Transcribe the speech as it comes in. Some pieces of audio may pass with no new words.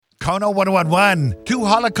Kono 111. Two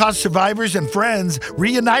Holocaust survivors and friends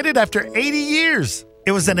reunited after 80 years.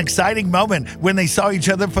 It was an exciting moment when they saw each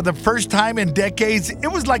other for the first time in decades.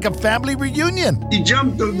 It was like a family reunion. He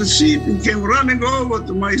jumped off the seat and came running over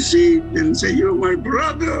to my seat and said, "You're my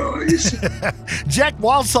brother." Jack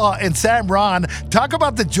Waksal and Sam Ron talk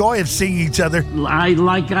about the joy of seeing each other. I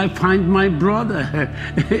find my brother.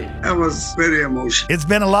 I was very emotional. It's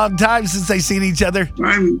been a long time since they've seen each other.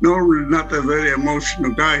 I'm normally not a very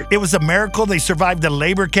emotional guy. It was a miracle they survived the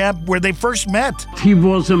labor camp where they first met. He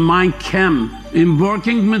was in my camp in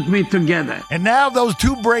working with me together. And now those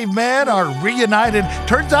two brave men are reunited.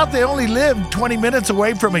 Turns out they only live 20 minutes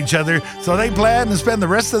away from each other, so they plan to spend the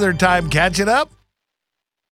rest of their time catching up.